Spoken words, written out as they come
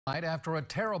After a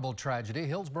terrible tragedy,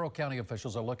 Hillsborough County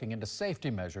officials are looking into safety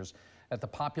measures at the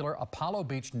popular Apollo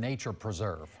Beach Nature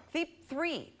Preserve.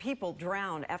 3 people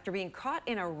drowned after being caught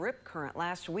in a rip current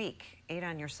last week. 8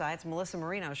 on your sides, Melissa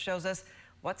Marino shows us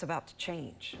what's about to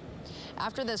change.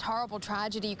 After this horrible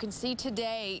tragedy, you can see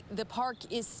today the park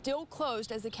is still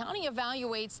closed as the county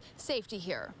evaluates safety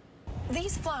here.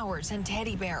 These flowers and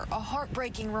teddy bear, a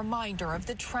heartbreaking reminder of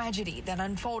the tragedy that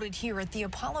unfolded here at the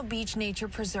Apollo Beach Nature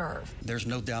Preserve. There's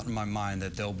no doubt in my mind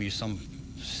that there'll be some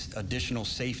additional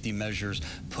safety measures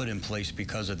put in place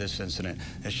because of this incident.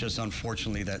 It's just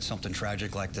unfortunately that something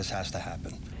tragic like this has to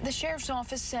happen. The sheriff's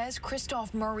office says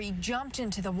Christoph Murray jumped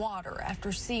into the water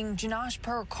after seeing Janosh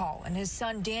Perkal and his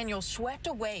son Daniel swept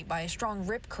away by a strong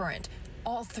rip current.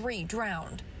 All 3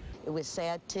 drowned. It was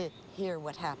sad to hear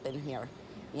what happened here.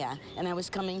 Yeah, and I was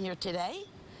coming here today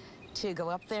to go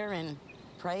up there and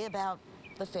pray about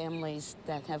the families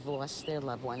that have lost their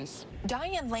loved ones.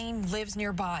 Diane Lane lives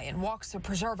nearby and walks the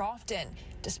preserve often.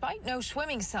 Despite no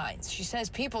swimming signs, she says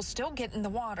people still get in the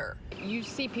water. You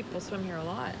see people swim here a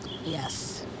lot.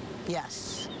 Yes,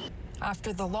 yes.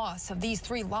 After the loss of these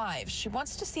 3 lives, she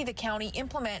wants to see the county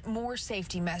implement more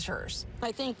safety measures.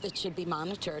 I think that should be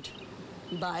monitored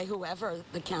by whoever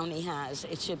the county has.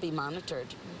 It should be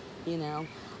monitored, you know.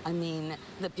 I mean,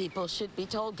 the people should be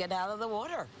told, get out of the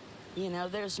water. You know,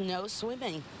 there's no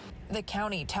swimming. The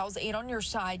county tells 8 on your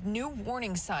side new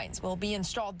warning signs will be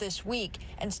installed this week,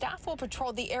 and staff will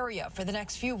patrol the area for the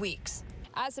next few weeks.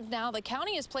 As of now, the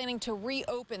county is planning to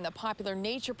reopen the popular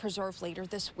nature preserve later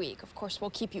this week. Of course, we'll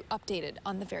keep you updated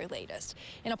on the very latest.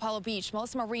 In Apollo Beach,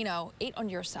 Melissa Marino, 8 on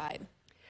your side.